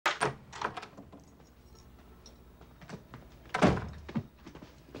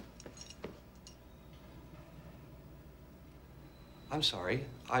I'm sorry.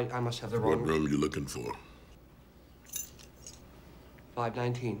 I must have the wrong... What room you looking for?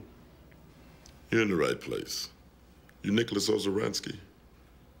 519. You're in the right place. You Nicholas Ozaransky?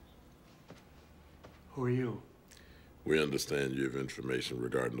 Who are you? We understand you have information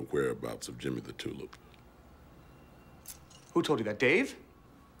regarding the whereabouts of Jimmy the Tulip. Who told you that? Dave?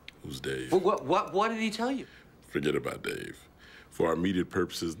 Who's Dave? Well, what did he tell you? Forget about Dave. For our immediate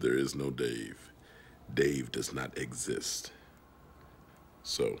purposes, there is no Dave. Dave does not exist.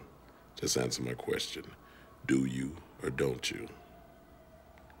 So, just answer my question. Do you or don't you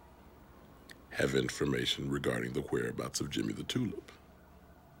have information regarding the whereabouts of Jimmy the Tulip?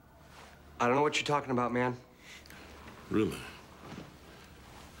 I don't know what you're talking about, man. Really?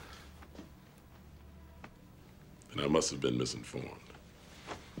 And I must have been misinformed.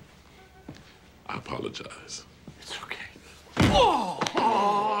 I apologize. It's okay. Oh!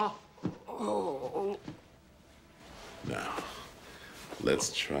 Now,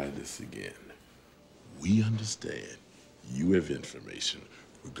 let's try this again. We understand you have information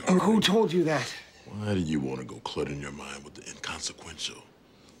regarding... Who told you that? Why do you want to go cluttering your mind with the inconsequential?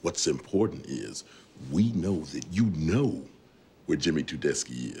 What's important is we know that you know where Jimmy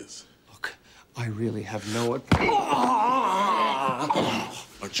Tudesky is. Look, I really have no...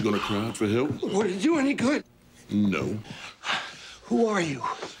 Aren't you gonna cry out for help? Would it do any good? No. Who are you?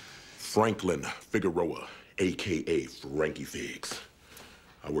 Franklin Figueroa, a.k.a. Frankie Figs.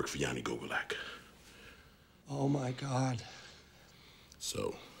 I work for Yanni Gogolak. Oh, my God.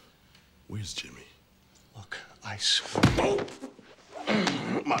 So, where's Jimmy? Look, I swear...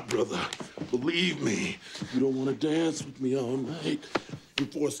 My brother, believe me, you don't want to dance with me all night.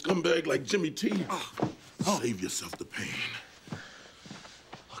 And for a scumbag like Jimmy T, save yourself the pain.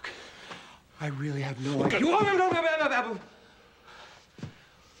 Look, I really have no idea.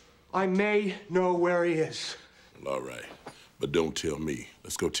 I may know where he is. Well, all right, but don't tell me.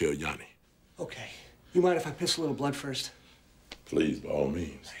 Let's go tell Yanni. Okay. You mind if I piss a little blood first? Please, by all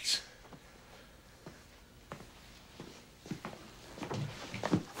means. Thanks.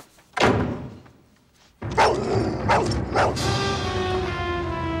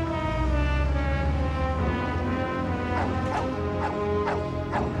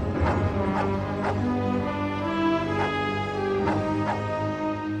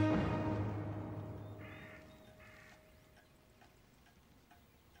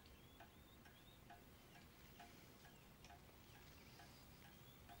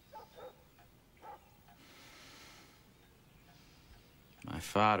 My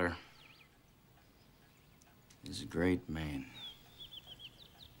father is a great man.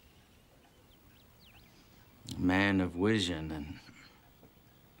 A man of vision and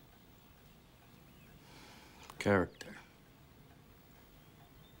character.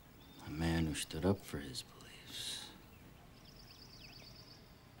 A man who stood up for his beliefs.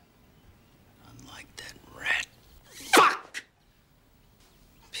 Unlike that rat. Fuck!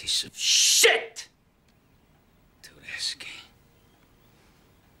 Piece of shit! Tudesky.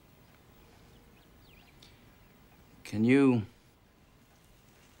 Can you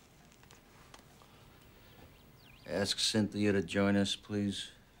ask Cynthia to join us, please?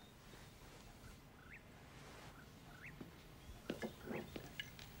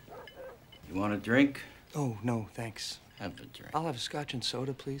 You want a drink? Oh, no, thanks. Have a drink. I'll have a scotch and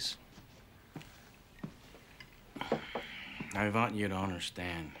soda, please. I want you to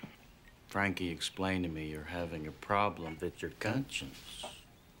understand. Frankie explained to me you're having a problem with your conscience.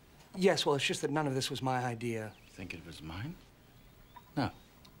 Yes, well, it's just that none of this was my idea. Think it was mine? No.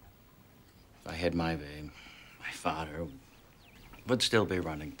 If I had my way, my father would still be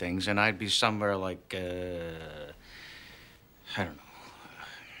running things, and I'd be somewhere like, I don't know.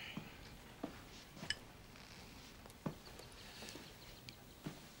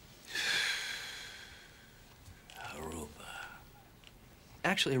 Aruba.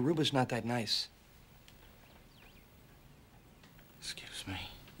 Actually, Aruba's not that nice. Excuse me.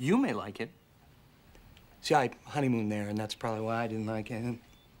 You may like it. See, I honeymooned there, and that's probably why I didn't like it. The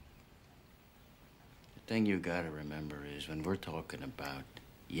thing you gotta remember is when we're talking about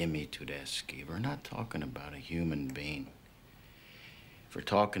Jimmy Tudesky, we're not talking about a human being. If we're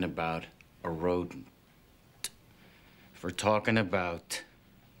talking about a rodent, if we're talking about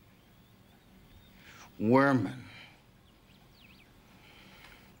vermin,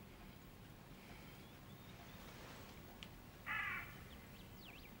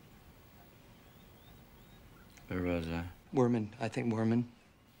 where was I? Werman, I think Werman.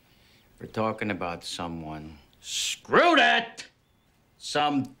 We're talking about someone. Screw that!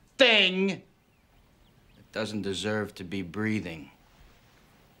 Something that doesn't deserve to be breathing.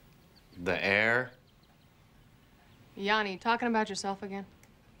 The air Yanni, talking about yourself again?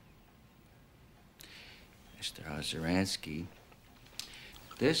 Mr. Ozeransky,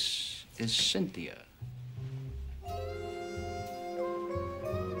 this is Cynthia.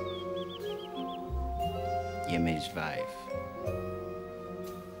 Jimmy's wife.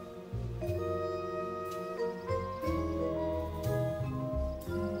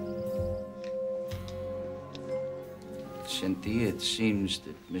 Cynthia, it seems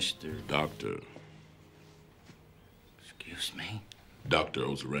that Mr. Doctor. Excuse me? Dr.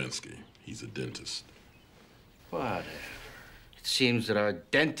 Ozeransky. He's a dentist. Whatever. It seems that our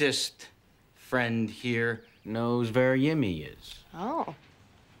dentist friend here knows where Yimmy is. Oh.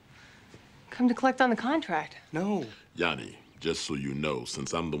 Come to collect on the contract. No. Yanni, just so you know,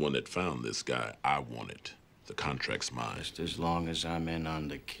 since I'm the one that found this guy, I want it. The contract's mine. Just as long as I'm in on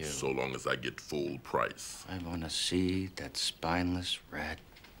the kill. So long as I get full price. I want to see that spineless rat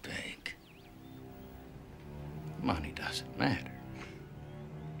beg. Money doesn't matter.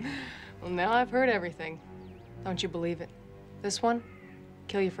 Well, now I've heard everything. Don't you believe it? This one,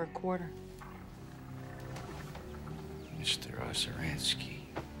 kill you for a quarter. Mr. Ozeransky,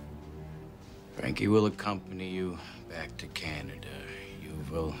 Frankie will accompany you back to Canada. You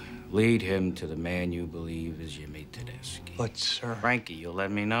will lead him to the man you believe is Jimmy Tedeschi. But, sir... Frankie, you'll let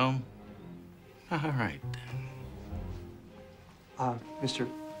me know? All right, then. Mr.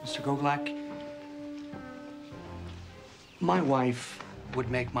 Goglak, my wife would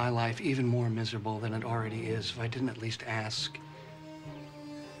make my life even more miserable than it already is if I didn't at least ask.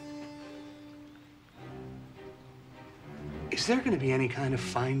 Is there going to be any kind of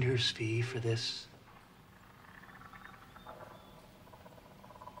finder's fee for this?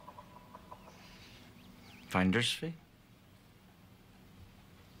 Finder's fee?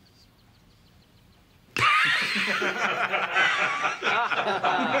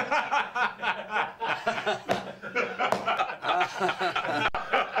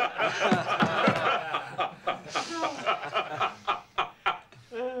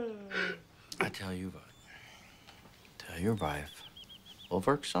 I tell you what. Tell your wife. We'll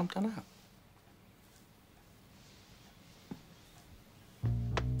work something out.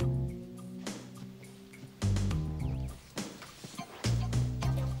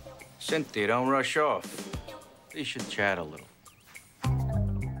 Cynthia, don't rush off. We should chat a little.